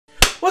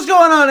What's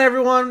going on,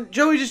 everyone?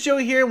 Joey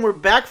here, and we're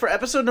back for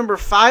episode number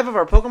 5 of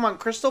our Pokemon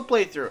Crystal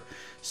playthrough.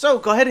 So,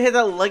 go ahead and hit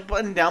that like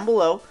button down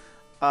below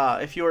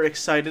if you are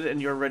excited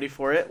and you're ready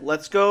for it.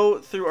 Let's go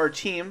through our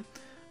team.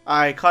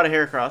 I caught a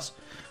Heracross.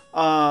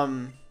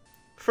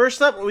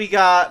 First up, we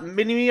got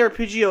Minimi, our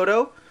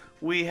Pidgeotto.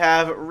 We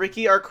have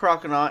Ricky, our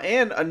Croconaw.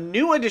 And a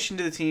new addition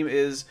to the team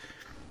is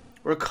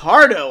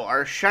Ricardo,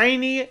 our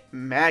shiny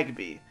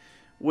Magby.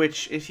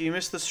 Which, if you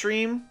missed the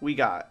stream, we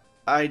got.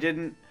 I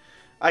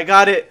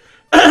got it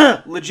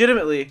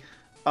legitimately.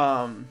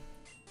 I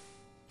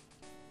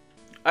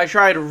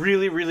tried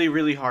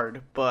really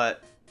hard,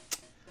 but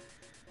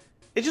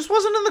it just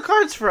wasn't in the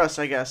cards for us,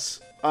 I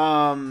guess.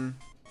 I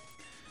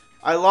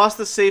lost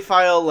the save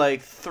file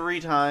like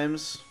 3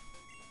 times.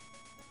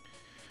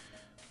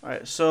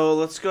 Alright, so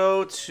let's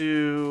go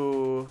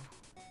to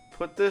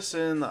put this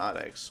in the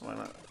Odex. Why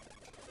not?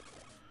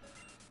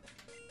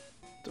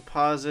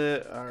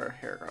 Deposit our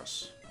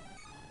Heracross.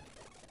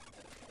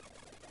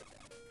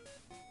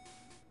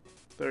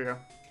 There we go.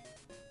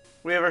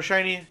 We have our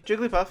shiny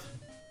Jigglypuff.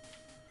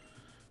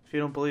 If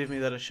you don't believe me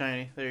that it's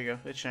shiny, there you go.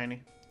 It's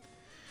shiny.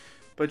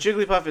 But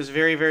Jigglypuff is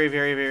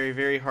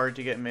very hard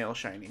to get male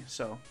shiny.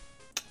 So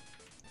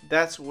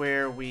that's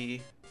where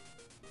we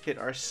hit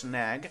our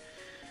snag.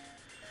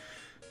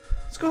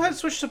 Let's go ahead and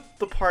switch to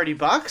the party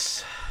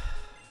box.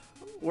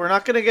 We're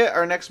not going to get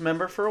our next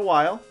member for a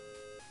while,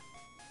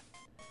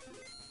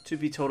 to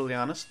be totally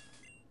honest.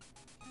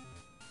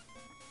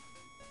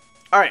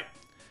 Alright.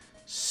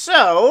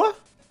 So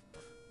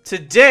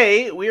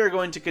today, we are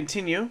going to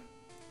continue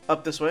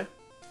up this way.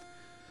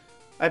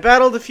 I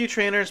battled a few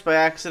trainers by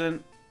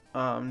accident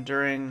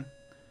during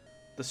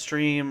the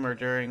stream or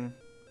during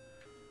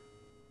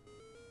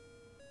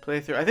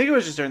playthrough. I think it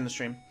was just during the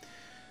stream.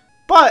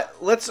 But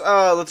let's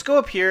go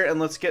up here and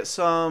let's get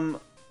a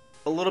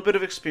little bit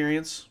of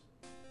experience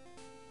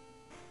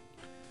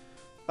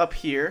up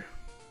here.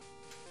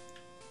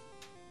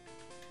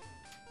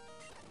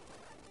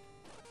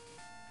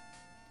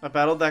 I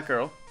battled that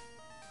girl.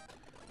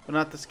 But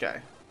not this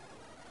guy.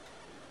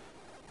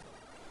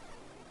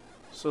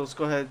 So let's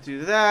go ahead and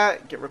do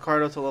that. Get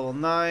Ricardo to level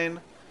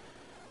 9.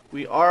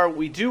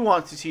 We do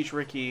want to teach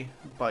Ricky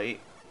Bite.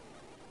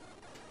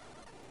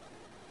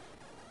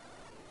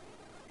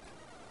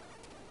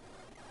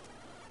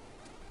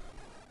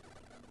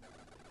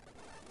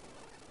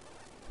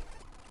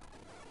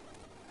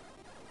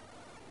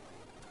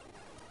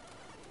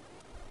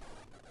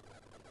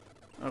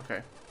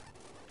 Okay.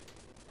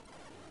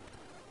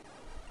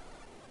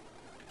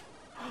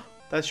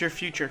 That's your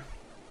future.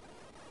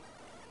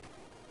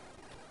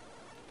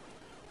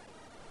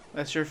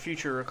 That's your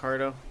future,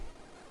 Ricardo.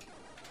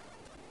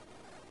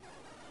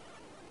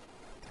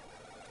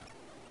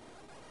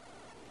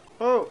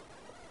 Oh.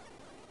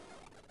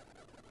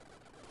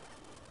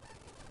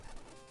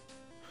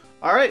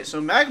 Alright, so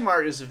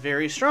Magmar is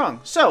very strong.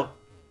 So,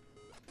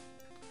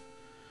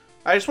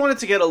 I just wanted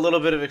to get a little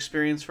bit of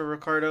experience for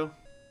Ricardo,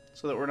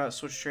 so that we're not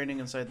switch training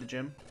inside the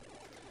gym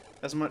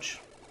as much.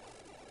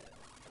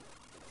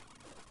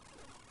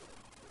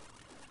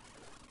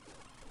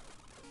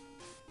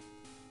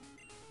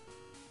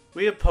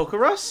 We have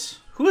Pokerus?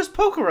 Who is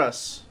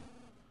Pokerus?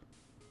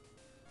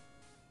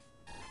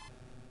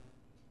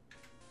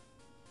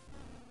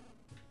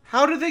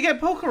 How did they get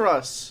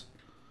Pokerus?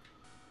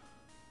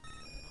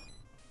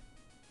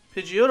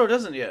 Pidgeotto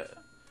doesn't yet.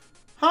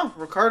 Huh,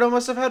 Ricardo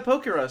must have had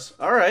Pokerus.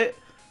 Alright.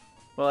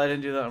 Well, I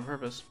didn't do that on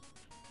purpose.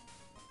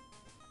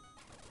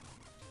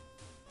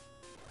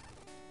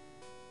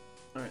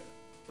 Alright,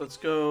 let's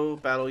go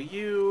battle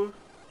you.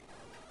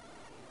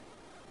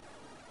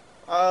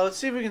 Let's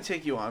see if we can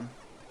take you on.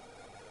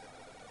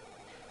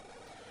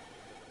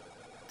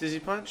 Dizzy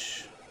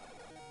Punch.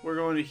 We're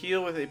going to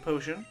heal with a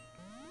potion.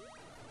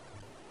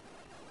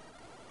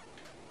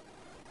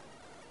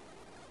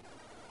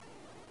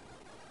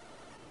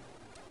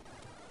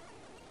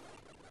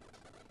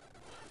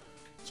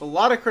 It's a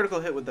lot of critical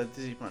hit with that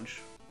Dizzy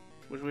Punch,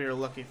 which we are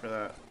lucky for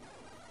that.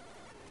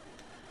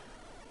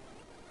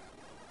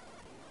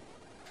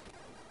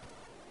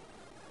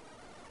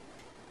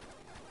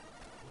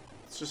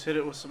 Let's just hit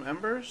it with some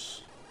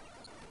embers.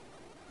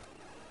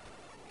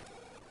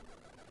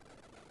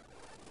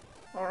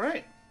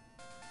 Alright.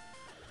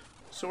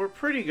 So we're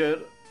pretty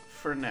good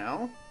for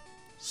now.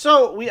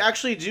 So we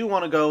actually do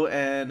want to go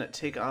and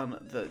take on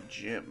the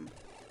gym.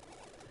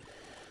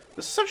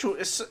 This is such a...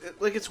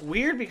 it's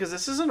weird because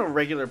this isn't a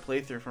regular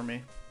playthrough for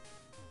me.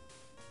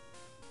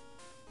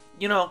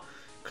 You know,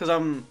 because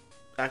I'm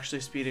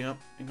actually speeding up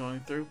and going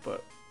through,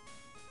 but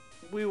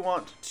we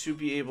want to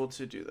be able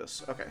to do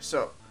this. Okay,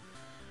 so...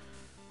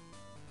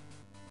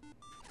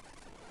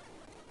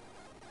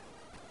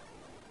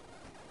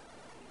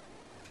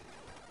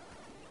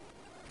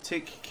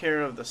 take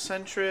care of the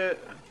Sentret.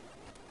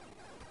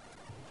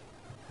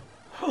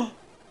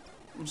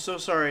 I'm so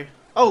sorry.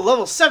 Oh,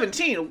 level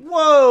 17!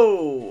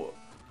 Whoa!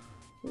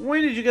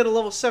 When did you get a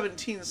level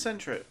 17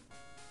 Sentret?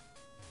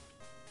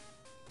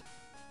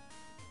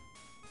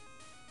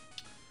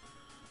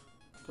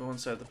 Go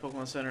inside the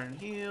Pokemon Center and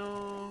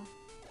heal.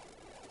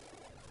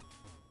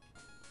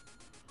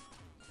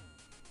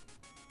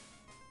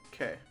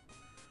 Okay.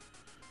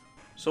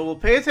 So we'll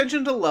pay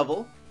attention to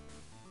level.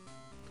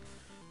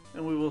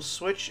 And we will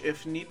switch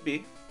if need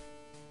be.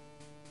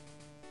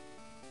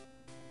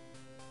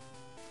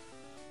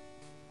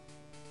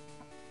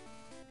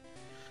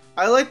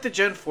 I like the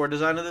Gen 4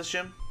 design of this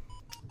gym.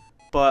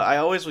 But I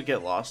always would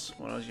get lost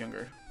when I was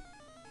younger.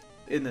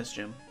 In this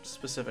gym,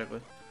 specifically.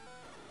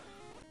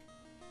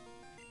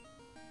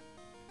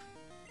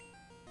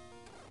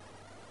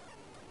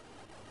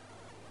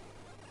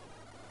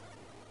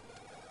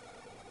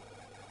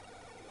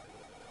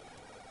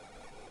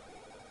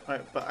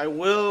 Alright, but I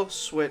will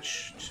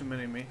switch to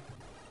Mini-Me.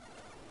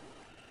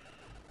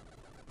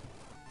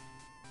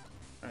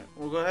 Alright,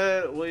 we'll go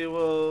ahead, we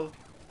will...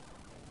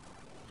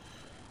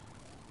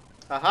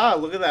 Aha,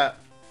 look at that.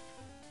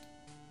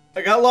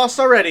 I got lost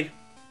already.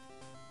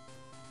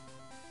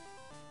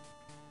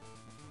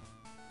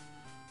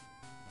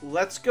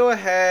 Let's go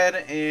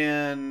ahead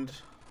and...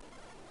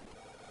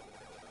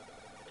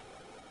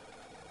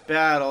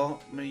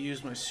 battle. I'm going to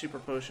use my super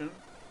potion.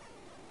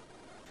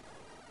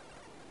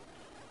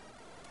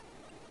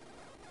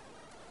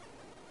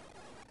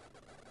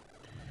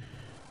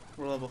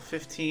 We're level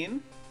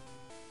 15.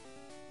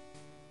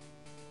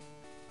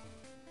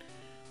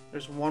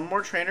 There's one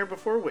more trainer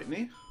before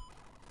Whitney.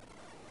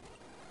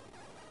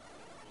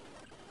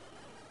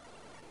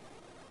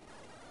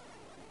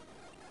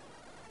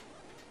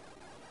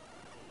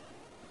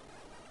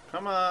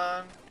 Come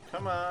on.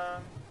 Come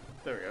on.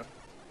 There we go.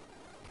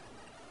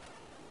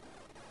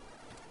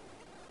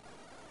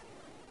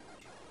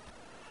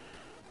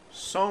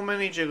 So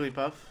many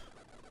Jigglypuff.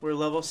 We're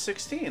level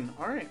 16.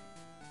 Alright.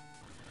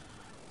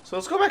 So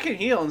let's go back and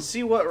heal and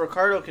see what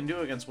Ricardo can do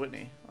against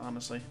Whitney,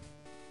 honestly.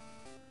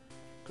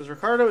 Because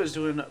Ricardo is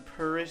doing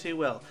pretty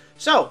well.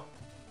 So,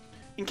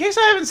 in case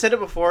I haven't said it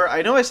before,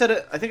 I know I said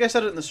it, I think I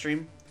said it in the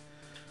stream,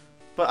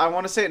 but I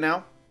want to say it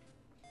now.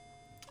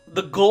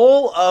 The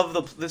goal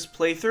of this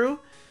playthrough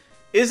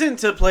isn't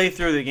to play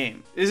through the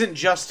game. Isn't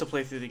just to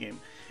play through the game.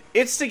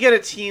 It's to get a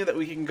team that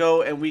we can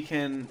go and we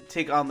can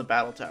take on the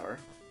Battle Tower.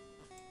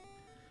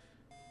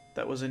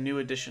 That was a new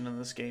addition in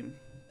this game.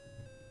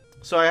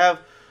 So I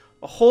have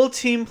a whole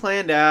team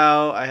planned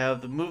out. I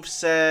have the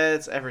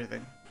movesets,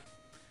 everything.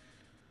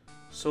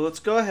 So let's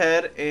go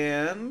ahead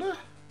and...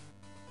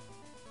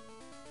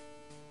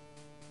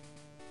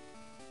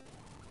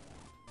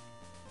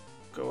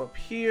 go up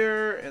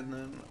here, and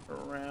then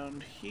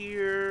around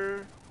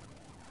here.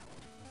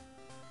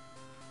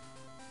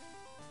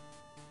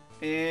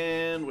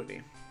 And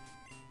Whitney.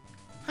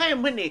 Hi,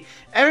 I'm Whitney.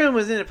 Everyone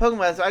was into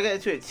Pokemon, so I got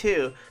into it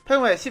too.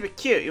 Pokemon is super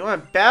cute. You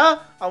want to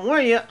battle? I'll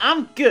warn you,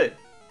 I'm good.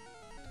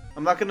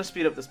 I'm not going to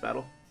speed up this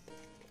battle.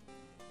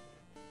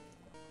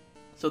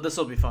 So this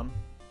will be fun.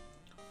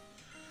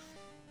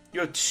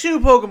 You have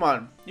 2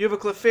 Pokemon. You have a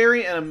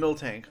Clefairy and a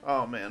Miltank.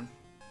 Oh, man.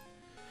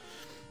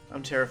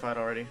 I'm terrified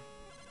already.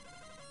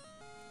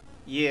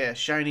 Yeah,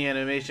 shiny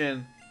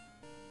animation.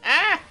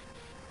 Ah!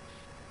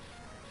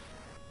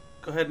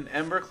 Go ahead and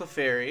Ember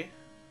Clefairy.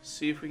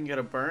 See if we can get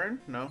a burn.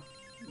 No.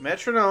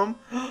 Metronome.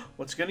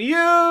 What's it going to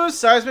use?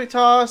 Seismic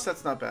Toss.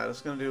 That's not bad.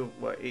 It's going to do,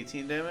 what,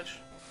 18 damage?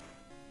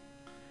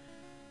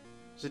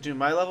 Does it do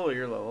my level or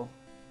your level?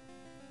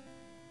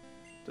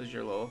 Does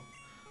your level.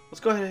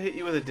 Let's go ahead and hit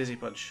you with a Dizzy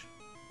Punch.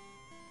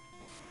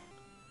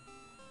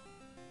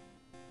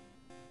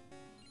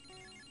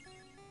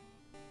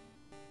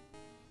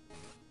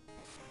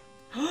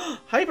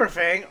 Hyper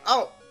Fang.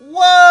 Oh,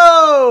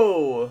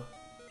 whoa!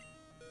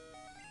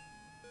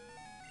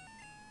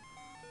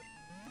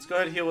 Let's go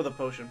ahead and heal with a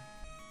potion.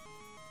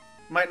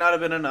 Might not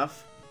have been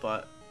enough,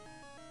 but...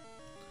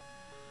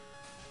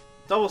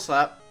 Double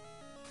Slap.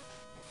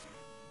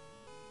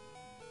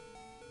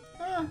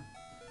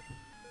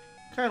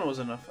 Kinda was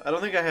enough. I don't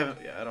think I have...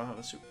 Yeah, I don't have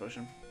a super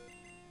potion.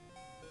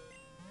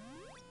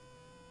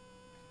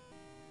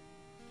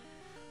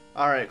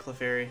 Alright,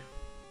 Clefairy.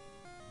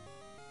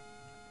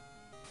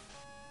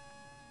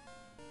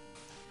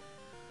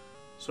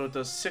 So it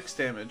does 6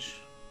 damage.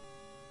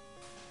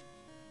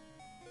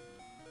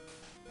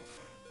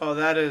 Oh,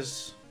 that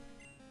is...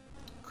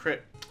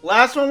 crit.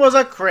 Last one was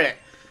a crit.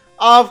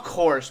 Of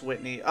course,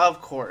 Whitney.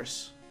 Of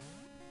course.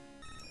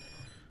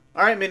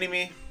 Alright,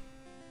 Mini-Me.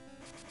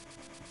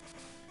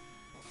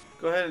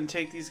 Go ahead and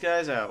take these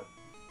guys out.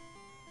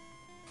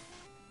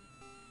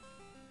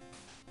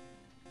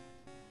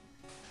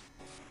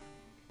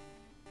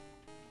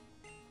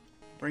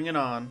 Bring it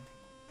on.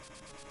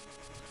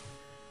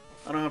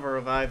 I don't have a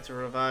revive to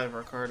revive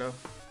Ricardo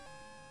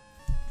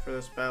for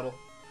this battle.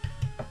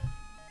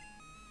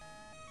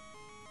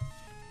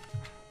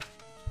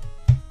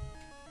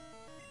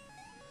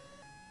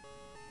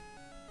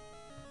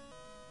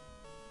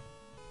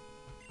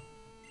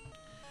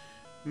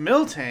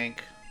 Miltank?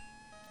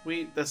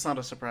 That's not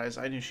a surprise.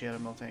 I knew she had a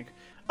Miltank.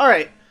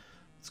 Alright.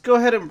 Let's go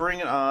ahead and bring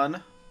it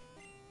on.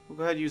 We'll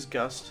go ahead and use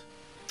Gust.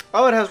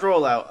 Oh, it has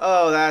Rollout.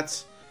 Oh,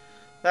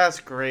 that's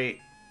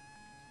great.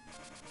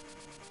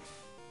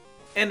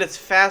 And it's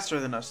faster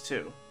than us,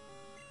 too.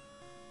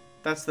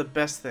 That's the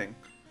best thing.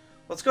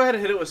 Let's go ahead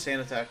and hit it with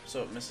Sand Attack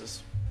so it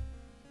misses.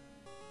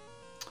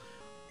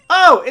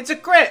 Oh, it's a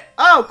crit!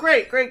 Oh,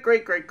 great, great,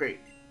 great, great, great.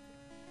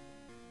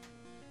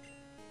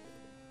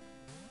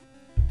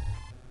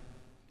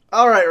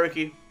 Alright,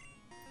 Ricky.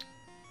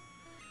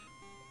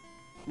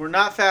 We're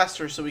not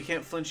faster, so we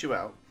can't flinch you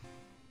out.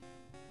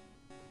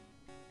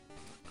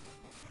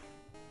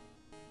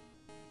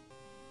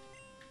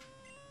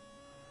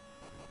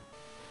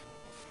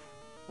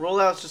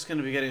 Rollout's just going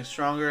to be getting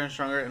stronger and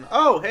stronger. And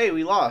oh, hey,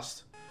 we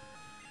lost.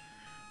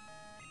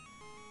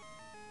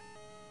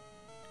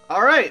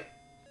 Alright.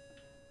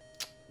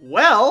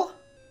 Well.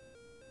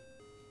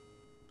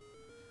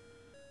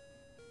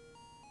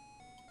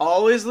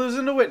 Always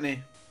losing to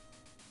Whitney.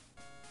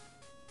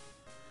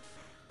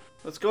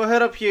 Let's go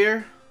ahead up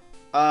here.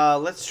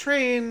 Let's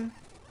train.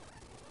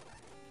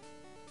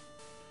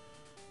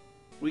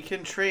 We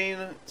can train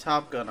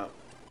Top Gun up.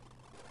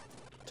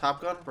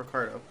 Top Gun?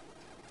 Ricardo.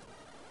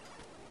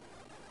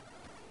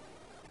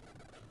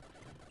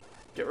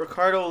 Get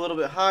Ricardo a little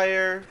bit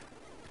higher.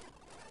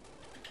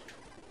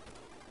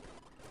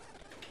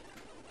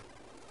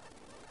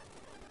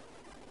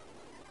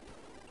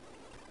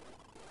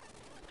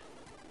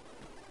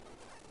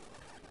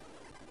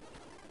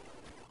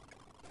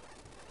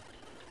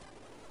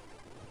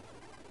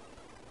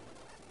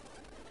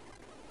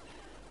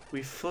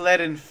 We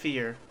fled in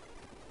fear.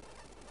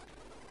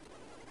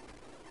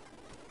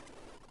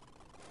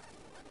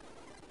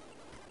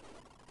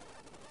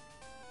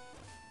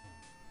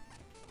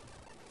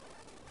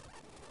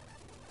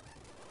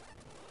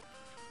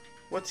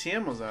 What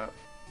TM was that?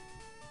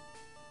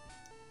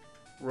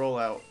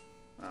 Rollout.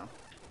 Oh.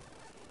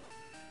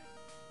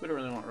 We don't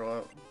really want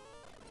rollout.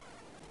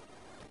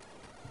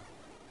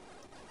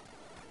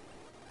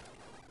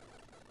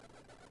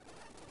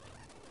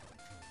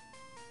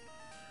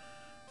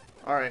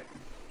 Alright.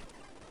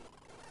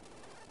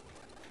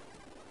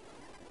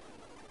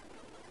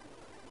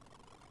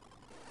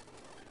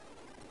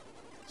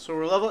 So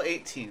we're level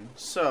 18.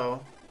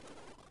 So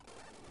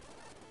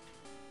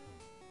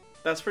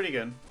that's pretty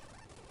good.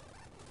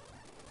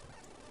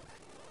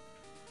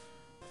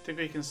 I think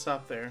we can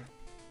stop there.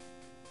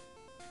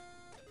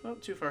 Oh,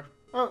 too far.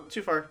 Oh,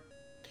 too far.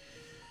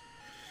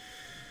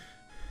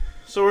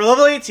 So we're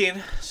level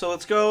 18. So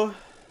let's go.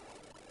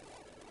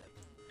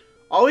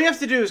 All we have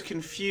to do is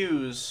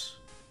confuse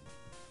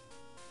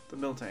the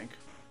mill tank.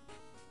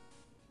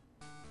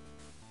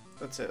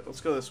 That's it. Let's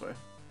go this way.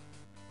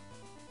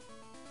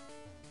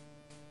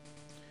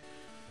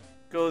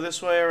 Go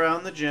this way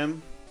around the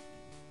gym.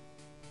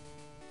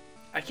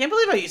 I can't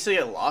believe I used to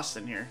get lost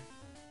in here.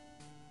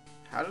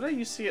 How did I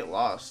used to get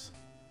lost?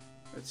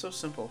 It's so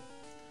simple.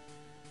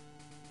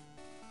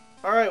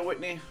 Alright,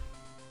 Whitney.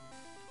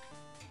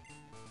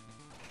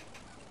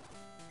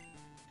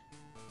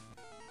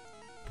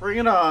 Bring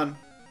it on.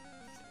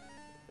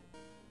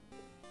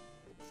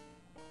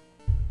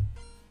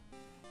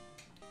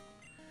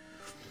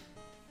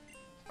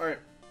 Alright.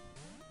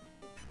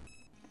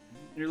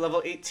 You're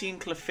level 18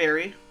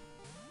 Clefairy.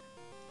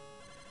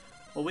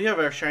 Well, we have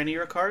our shiny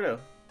Ricardo.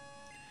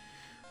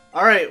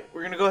 Alright,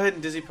 we're gonna go ahead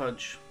and Dizzy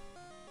Punch.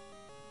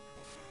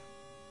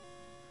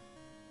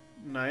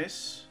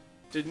 Nice.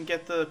 Didn't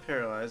get the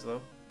Paralyze,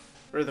 though.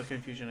 Or the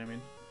Confusion, I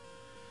mean.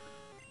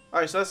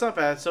 Alright, so that's not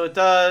bad. So it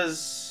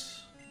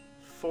does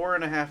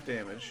 4.5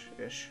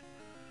 damage-ish.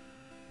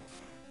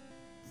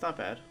 It's not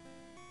bad.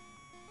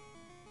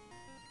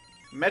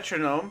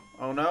 Metronome.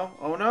 Oh no.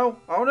 Oh no.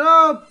 Oh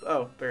no!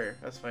 Oh, barrier.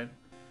 That's fine.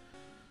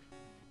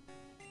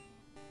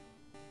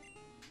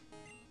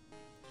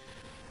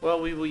 Well,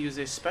 we will use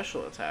a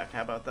special attack.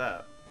 How about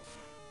that?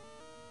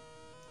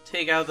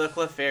 Take out the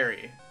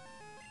Clefairy.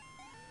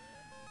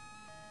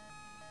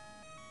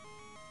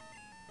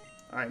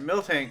 Alright,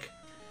 Miltank.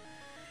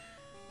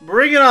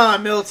 Bring it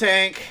on,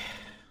 Miltank!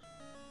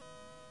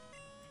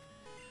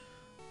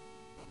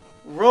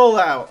 Roll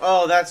out.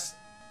 Oh, that's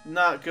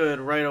not good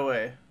right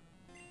away.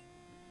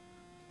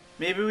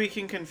 Maybe we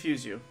can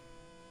confuse you.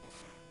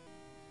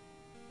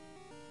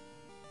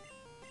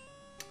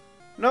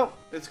 Nope,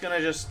 it's gonna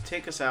just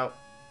take us out.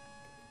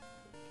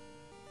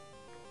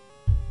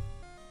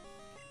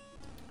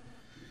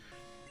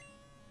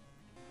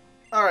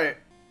 Alright.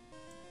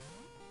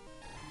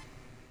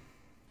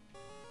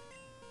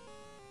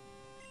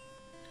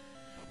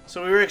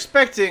 So we were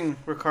expecting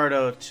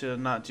Ricardo to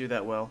not do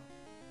that well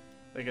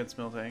against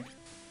Miltank.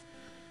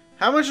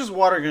 How much is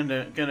water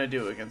gonna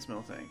do against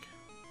Miltank?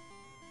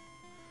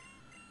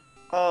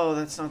 Oh,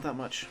 that's not that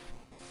much.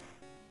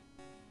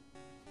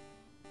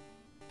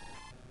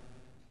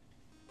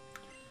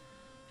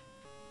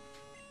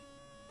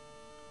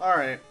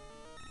 Alright.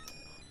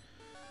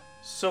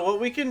 So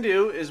what we can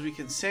do is we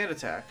can Sand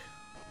Attack.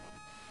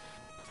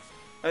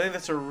 I think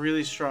that's a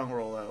really strong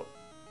rollout.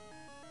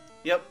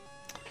 Yep.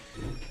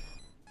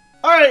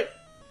 Alright.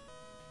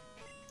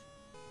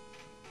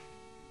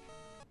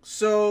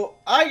 So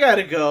I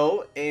gotta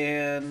go,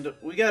 and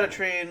we gotta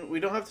train.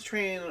 We don't have to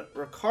train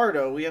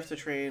Ricardo. We have to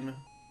train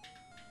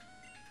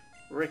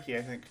Ricky,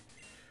 I think.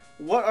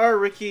 What are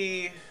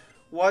Ricky?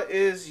 What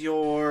is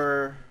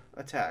your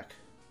attack?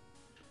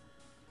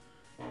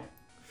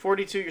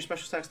 42. Your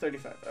special attack's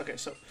 35. Okay,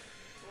 so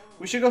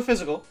We should go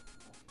physical.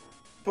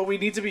 But we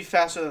need to be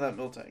faster than that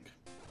Miltank.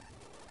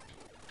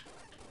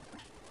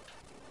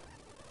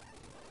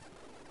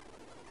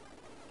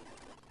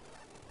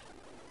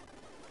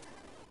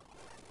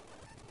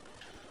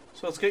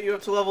 So let's get you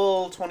up to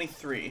level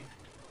 23.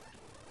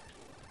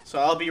 So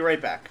I'll be right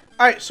back.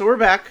 Alright, so we're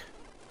back.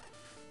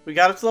 We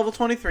got up to level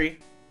 23.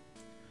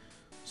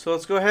 So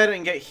let's go ahead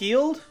and get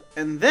healed.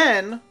 And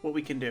then, what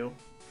we can do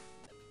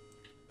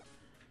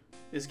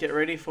is get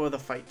ready for the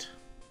fight.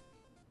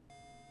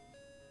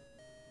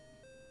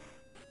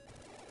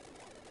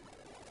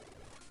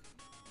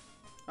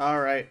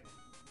 Alright.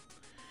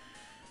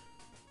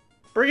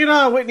 Bring it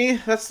on, Whitney.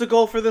 That's the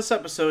goal for this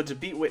episode, to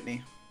beat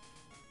Whitney.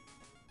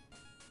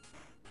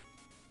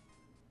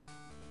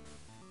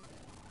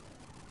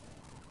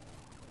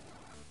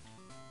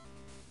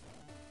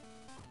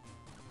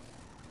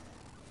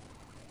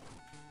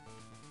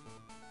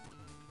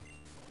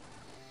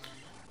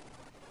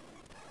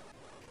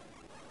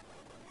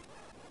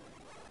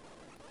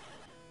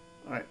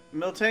 Alright,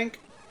 Miltank.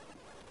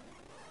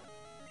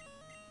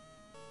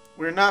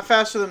 We're not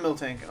faster than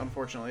Miltank,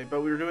 unfortunately,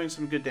 but we were doing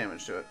some good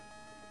damage to it.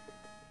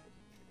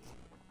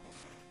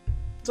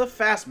 It's a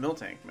fast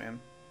Miltank,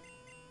 man.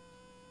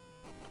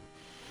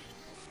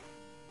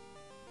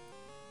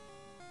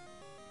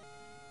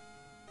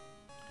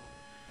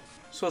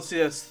 So let's see,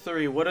 that's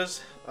 3. What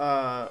does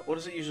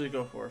it usually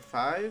go for?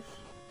 5?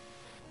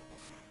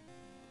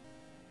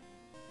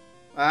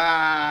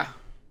 Ah!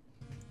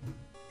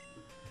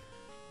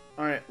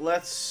 Alright,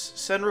 let's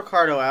send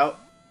Ricardo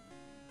out.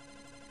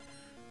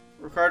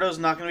 Ricardo's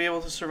not going to be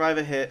able to survive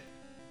a hit,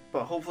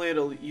 but hopefully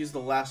it'll use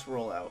the last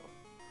rollout.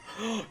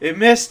 It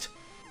missed!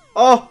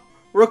 Oh!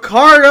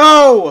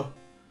 Ricardo!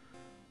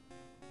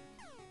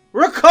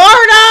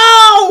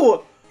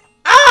 Ricardo!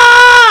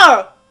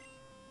 Ah!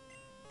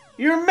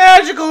 You're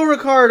magical,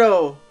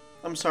 Ricardo!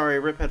 I'm sorry,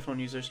 rip headphone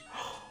users.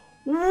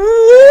 Woo!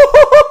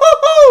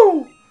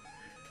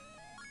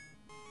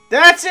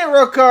 That's it,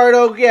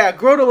 Ricardo! Yeah,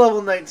 grow to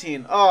level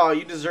 19. Oh,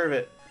 you deserve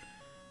it.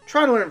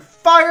 Trying to learn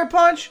Fire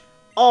Punch?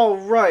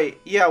 Alright.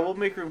 Yeah, we'll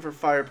make room for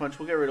Fire Punch.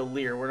 We'll get rid of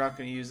Leer. We're not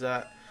going to use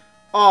that.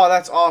 Oh,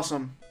 that's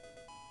awesome.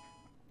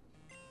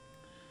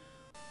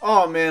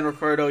 Oh, man,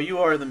 Ricardo. You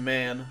are the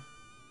man.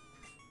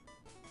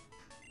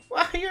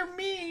 Wow, you're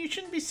mean. You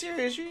shouldn't be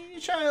serious. You're a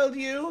child,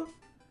 you.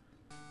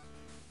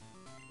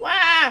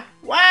 Wah!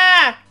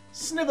 Wah!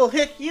 Snivel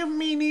hick, you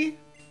meanie.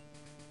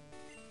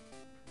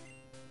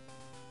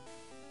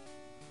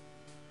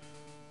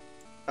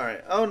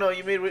 Alright. Oh, no,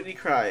 you made Whitney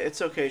cry.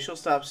 It's okay. She'll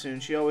stop soon.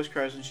 She always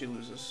cries when she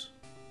loses.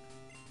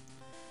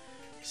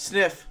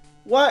 Sniff.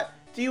 What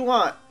do you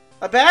want?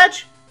 A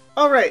badge?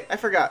 Oh, right. I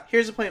forgot.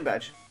 Here's a plain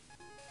badge.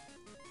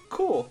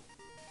 Cool.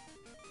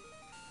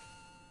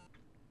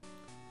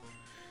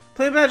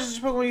 Plain badge is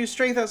your Pokemon use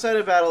strength outside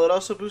of battle. It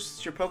also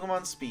boosts your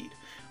Pokemon speed.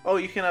 Oh,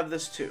 you can have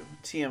this too.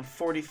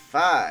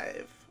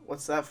 TM45.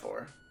 What's that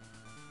for?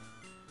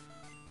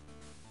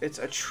 It's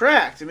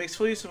Attract. It makes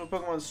full use of a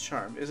Pokemon's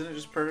charm. Isn't it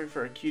just perfect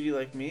for a cutie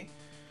like me?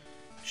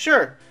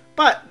 Sure.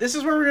 But this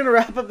is where we're going to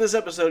wrap up this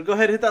episode. Go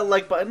ahead and hit that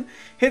like button.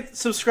 Hit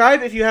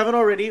subscribe if you haven't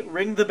already.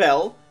 Ring the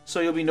bell so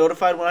you'll be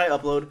notified when I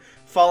upload.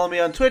 Follow me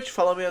on Twitch.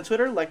 Follow me on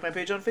Twitter. Like my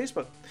page on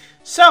Facebook.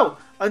 So,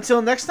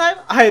 until next time,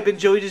 I have been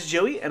Joey Just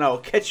Joey, and I will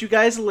catch you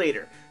guys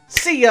later.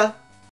 See ya!